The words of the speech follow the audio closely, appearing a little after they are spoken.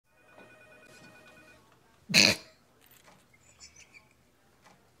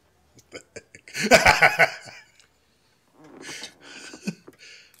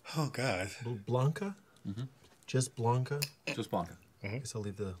Oh, God. Blanka? Mm-hmm. Just Blanka? Just Blanka. I guess I'll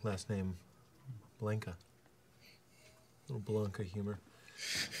leave the last name Blanka. Little Blanka humor.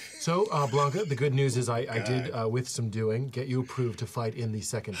 So, Blanka, the good news is I did, with some doing, get you approved to fight in the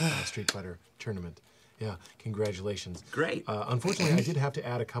second Street Fighter tournament. Yeah, congratulations. Great. Unfortunately, I did have to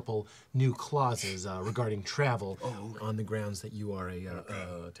add a couple new clauses regarding travel on the grounds that you are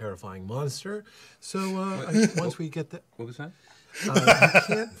a terrifying monster. So, once we get that... What was that? You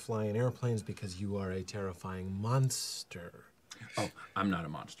can't fly in airplanes because you are a terrifying monster. Oh, I'm not a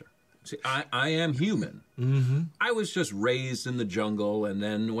monster. See, I am human. I was just raised in the jungle, and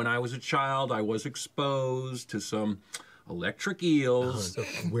then when I was a child, I was exposed to some electric eels. So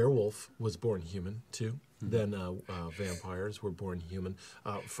werewolf was born human, too. Then vampires were born human.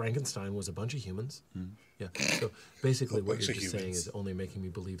 Frankenstein was a bunch of humans. Yeah. So basically what you're just saying is only making me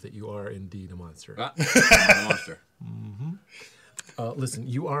believe that you are indeed a monster. I'm a monster. Listen,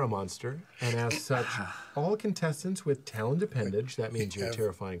 you are a monster, and as such, all contestants with talent appendage, that means your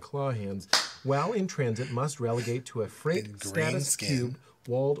terrifying claw hands, while in transit must relegate to a freight status cube,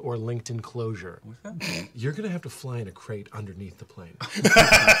 walled or linked enclosure. What's that? You're going to have to fly in a crate underneath the plane.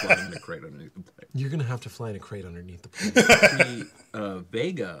 Flying in a crate underneath the plane. You're going to have to fly in a crate underneath the plane. See,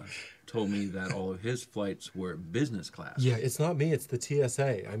 Vega told me that all of his flights were business class. Yeah, it's not me, it's the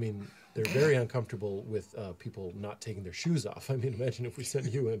TSA. I mean, they're very uncomfortable with people not taking their shoes off. I mean, imagine if we send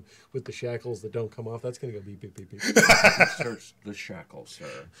you in with the shackles that don't come off. That's going to go beep, beep, beep, beep. Search the shackles,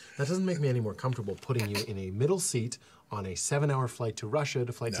 sir. That doesn't make me any more comfortable putting you in a middle seat on a 7-hour flight to Russia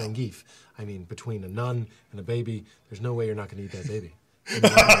to fight Zangief. I mean, between a nun and a baby, there's no way you're not going to eat that baby. You're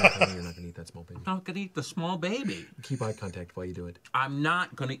not going to eat that small baby. I'm not going to eat the small baby. Keep eye contact while you do it. I'm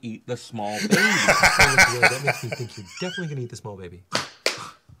not going to eat the small baby. That makes me think you're definitely going to eat the small baby.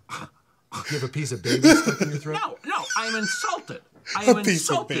 Do you have a piece of baby stuck in your throat? No, I am insulted. I am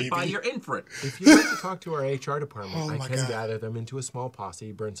insulted by your inference. If you'd like to talk to our HR department, I can gather them into a small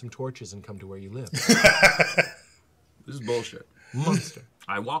posse, burn some torches, and come to where you live. This is bullshit. Monster.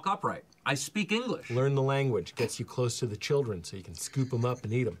 I walk upright. I speak English. Learn the language. Gets you close to the children so you can scoop them up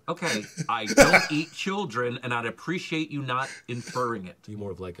and eat them. Okay, I don't eat children, and I'd appreciate you not inferring it. You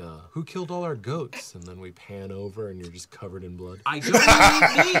more of like a, who killed all our goats? And then we pan over and you're just covered in blood. I don't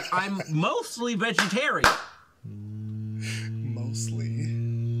eat meat. I'm mostly vegetarian. Mostly.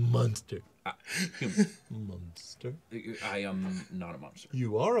 Monster. Human. Monster. I am not a monster.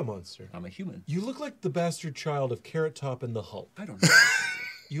 You are a monster. I'm a human. You look like the bastard child of Carrot Top and the Hulk. I don't know.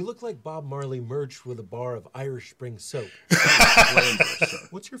 You look like Bob Marley merged with a bar of Irish Spring soap.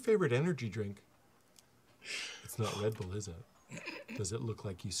 What's your favorite energy drink? It's not Red Bull, is it? Does it look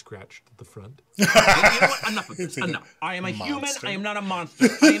like you scratched the front? You know what? Enough of this. Enough. I am a human. I am not a monster.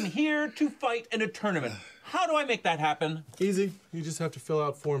 I am here to fight in a tournament. How do I make that happen? Easy. You just have to fill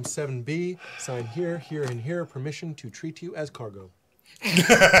out Form 7B, sign here, here, and here, permission to treat you as cargo.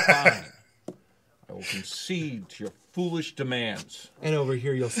 Fine. I will concede to your foolish demands. And over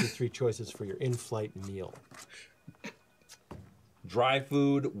here, you'll see 3 choices for your in-flight meal. Dry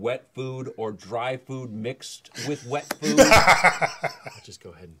food, wet food, or dry food mixed with wet food? I'll just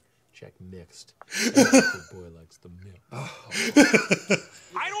go ahead and check mixed. The boy likes the milk.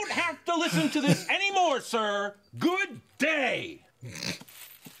 I don't have to listen to this anymore, sir. Good day.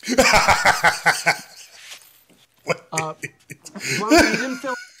 I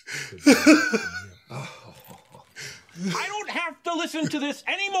don't have to listen to this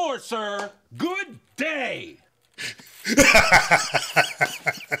anymore, sir. Good day.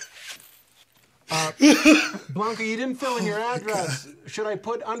 Blanka, you didn't fill in your address. Should I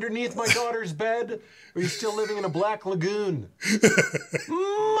put underneath my daughter's bed? Or are you still living in a black lagoon?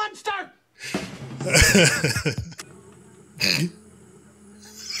 Monster!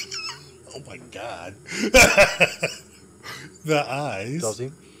 Oh my God. The eyes.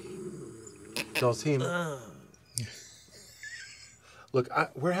 Dhalsim? Dhalsim? Look,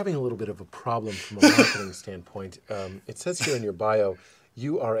 we're having a little bit of a problem from a marketing standpoint. It says here in your bio,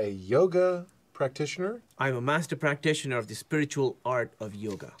 you are a yoga practitioner? I'm a master practitioner of the spiritual art of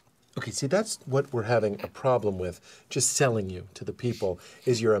yoga. Okay, see, that's what we're having a problem with, just selling you to the people,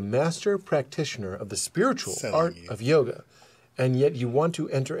 is you're a master practitioner of the spiritual art of yoga, and yet you want to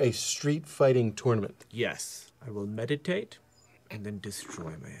enter a street fighting tournament. Yes, I will meditate and then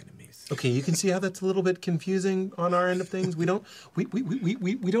destroy my enemies. Okay, you can see how that's a little bit confusing on our end of things. We don't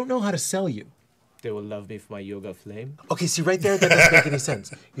know how to sell you. They will love me for my yoga flame. Okay, see, right there, that doesn't make any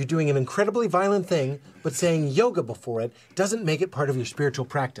sense. You're doing an incredibly violent thing, but saying yoga before it doesn't make it part of your spiritual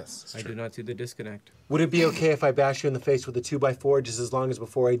practice. I do not see the disconnect. Would it be okay if I bash you in the face with a 2x4 just as long as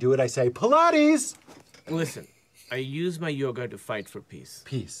before I do it I say, Pilates? Listen, I use my yoga to fight for peace.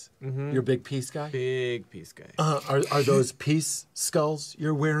 Peace. You're a big peace guy? Big peace guy. Are those peace skulls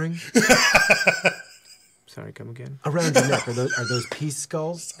you're wearing? Sorry, come again? Around your neck, are those peace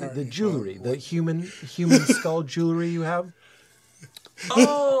skulls? The jewelry, the human skull jewelry you have?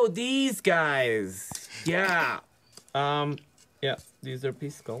 Oh, these guys. Yeah. Yeah, these are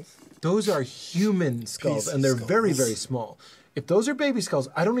peace skulls. Those are human skulls, Peace and they're skulls. very, very small. If those are baby skulls,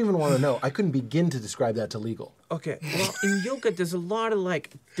 I don't even want to know. I couldn't begin to describe that to legal. Okay, well, in yoga, there's a lot of,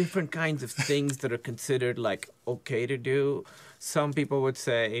 like, different kinds of things that are considered, like, okay to do. Some people would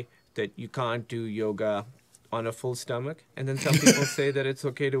say that you can't do yoga on a full stomach. And then some people say that it's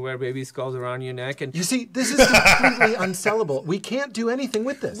okay to wear baby skulls around your neck. And You see, this is completely unsellable. We can't do anything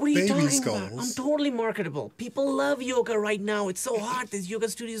with this. what are you Baby talking about? skulls. I'm totally marketable. People love yoga right now. It's so hot. There's yoga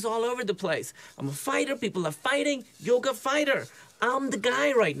studios all over the place. I'm a fighter. People are fighting. Yoga fighter. I'm the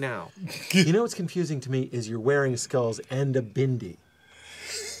guy right now. You know what's confusing to me is you're wearing skulls and a bindi.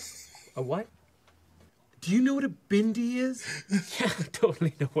 A what? Do you know what a bindi is? Yeah, I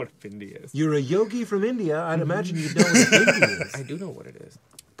totally know what a bindi is. You're a yogi from India. I'd imagine you'd know what a bindi is. I do know what it is.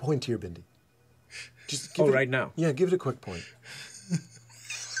 Point to your bindi. Just Oh, it, right now. Yeah, give it a quick point.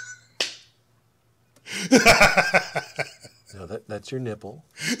 No, that's your nipple.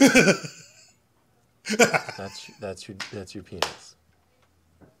 That's your penis.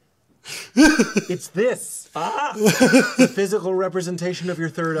 It's this. The physical representation of your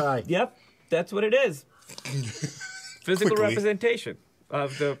third eye. Yep, that's what it is. Physical Quickly. representation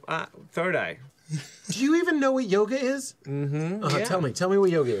of the third eye. Do you even know what yoga is? Mm-hmm. Yeah. Tell me what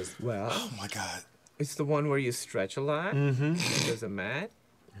yoga is. Well, Oh my God. it's the one where you stretch a lot. Mm-hmm. There's a mat.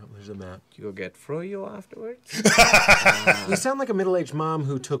 Oh, there's a map. You go get froyo afterwards. You sound like a middle-aged mom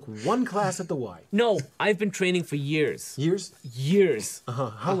who took one class at the Y. No, I've been training for years. Years? Years.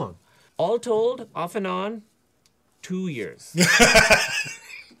 How long? All told, off and on, 2 years.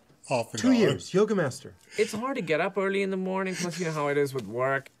 Off and 2 on. years. Yoga master. It's hard to get up early in the morning, plus you know how it is with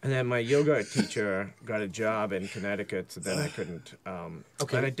work. And then my yoga teacher got a job in Connecticut, so then I couldn't.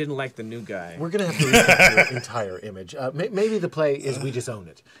 Okay. And I didn't like the new guy. We're gonna have to recap your entire image. Maybe the play is we just own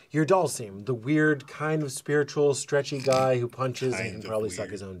it. You're Dhalsim, the weird, kind of spiritual, stretchy guy who punches and Kind can of probably suck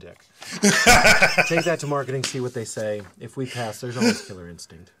weird. his own dick. Take that to marketing, see what they say. If we pass, there's always killer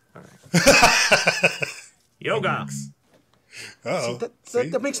instinct. All right. Yoga. Uh-oh.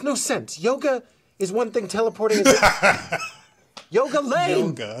 That makes no sense. Yoga is one thing, teleporting is Yoga lame!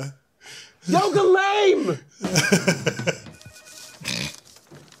 Yoga. Yoga lame!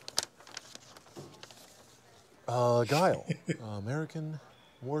 Guile. American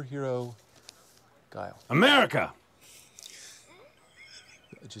war hero Guile. America!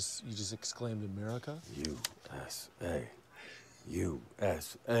 You just exclaimed America? USA.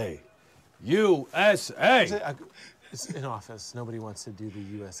 USA. USA! It's in office. Nobody wants to do the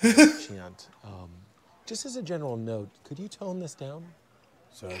USA chant. Just as a general note, could you tone this down?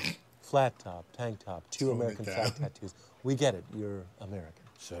 Sir, Flat top, tank top, two Tone it American flag down. tattoos. We get it. You're American.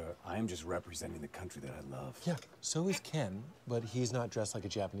 sir, I am just representing the country that I love. Yeah, so is Ken, but he's not dressed like a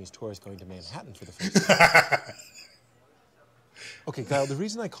Japanese tourist going to Manhattan for the first time. Okay, Guile, the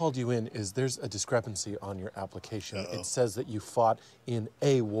reason I called you in is there's a discrepancy on your application. It says that you fought in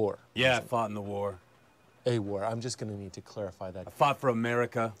a war. Yeah, I fought in the war. A war. I'm just going to need to clarify that. I fought for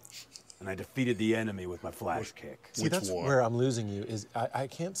America, and I defeated the enemy with my flash kick. See, Which that's war? where I'm losing you, is I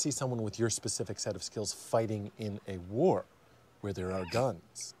can't see someone with your specific set of skills fighting in a war where there are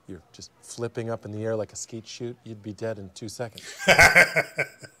guns. You're just flipping up in the air like a skeet shoot, you'd be dead in 2 seconds.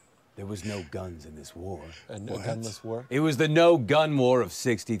 There was no guns in this war. A gunless war? It was the no-gun war of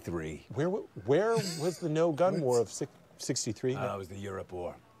 '63. Where was the no-gun war of 63? It was the Europe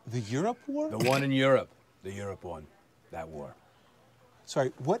war. The Europe war? The one in Europe. The Europe one. That war.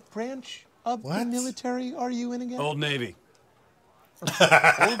 Sorry, what branch of the What? military are you in again? Old Navy.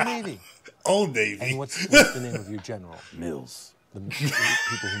 Old Navy. Old Navy. And what's the name of your general? Mills. The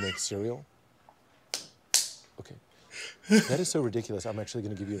people who make cereal? Okay. That is so ridiculous, I'm actually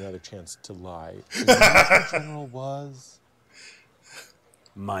going to give you another chance to lie. Do you know what your general was?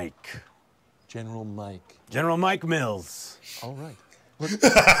 Mike. General Mike. General Mike Mills. All right. Look,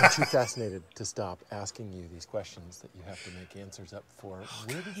 I'm too fascinated to stop asking you these questions that you have to make answers up for.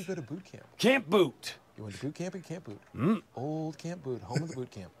 Where did you go to boot camp? Camp Boot. You went to boot camp and Camp Boot. Old Camp Boot, home of the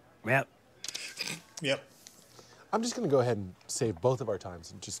boot camp. Yep. Yep. I'm just going to go ahead and save both of our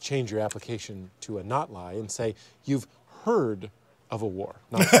times and just change your application to a not lie and say you've heard of a war.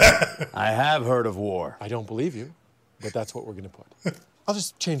 Not I have heard of war. I don't believe you, but that's what we're going to put. I'll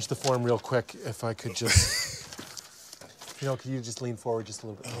just change the form real quick if I could just... You know, could you just lean forward just a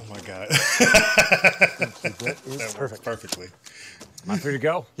little bit? Oh my God. Thank you. That is That perfect. works perfectly. Am I free to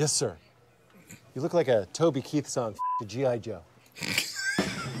go? Yes, sir. You look like a Toby Keith song, to G.I. Joe.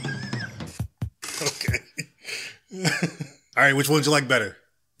 Okay. All right, which one would you like better?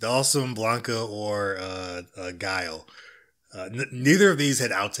 Dhalsim, Blanka, or Guile? Neither of these had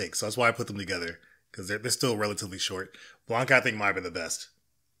outtakes, so that's why I put them together, because they're still relatively short. Blanka, I think, might have been the best.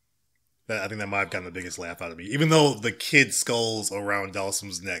 I think that might have gotten the biggest laugh out of me. Even though the kid skulls around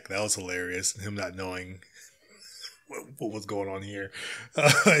Dhalsim's neck, that was hilarious. Him not knowing what was going on here.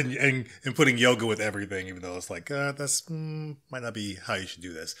 And putting yoga with everything, even though it's like, that's might not be how you should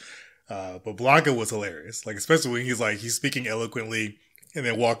do this. But Blanka was hilarious. Like, especially when he's speaking eloquently and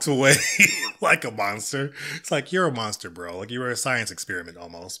then walks away like a monster. It's like, you're a monster, bro. Like, you were a science experiment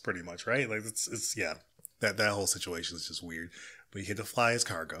almost, pretty much, right? Like, it's yeah. That whole situation is just weird. But he had to fly his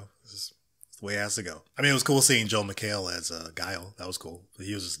cargo. This is the way it has to go. I mean, it was cool seeing Joel McHale as Guile. That was cool. But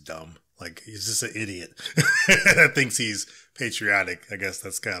he was just dumb. Like, he's just an idiot that thinks he's patriotic. I guess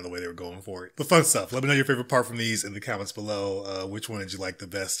that's kind of the way they were going for it. But fun stuff. Let me know your favorite part from these in the comments below. Which one did you like the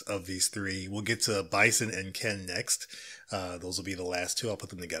best of these three? We'll get to Bison and Ken next. Those will be the last two. I'll put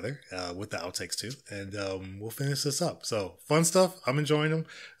them together with the outtakes too. And we'll finish this up. So fun stuff. I'm enjoying them.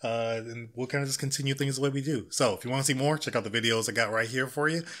 And we'll kind of just continue things the way we do. So if you want to see more, check out the videos I got right here for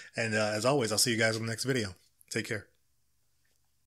you. And as always, I'll see you guys in the next video. Take care.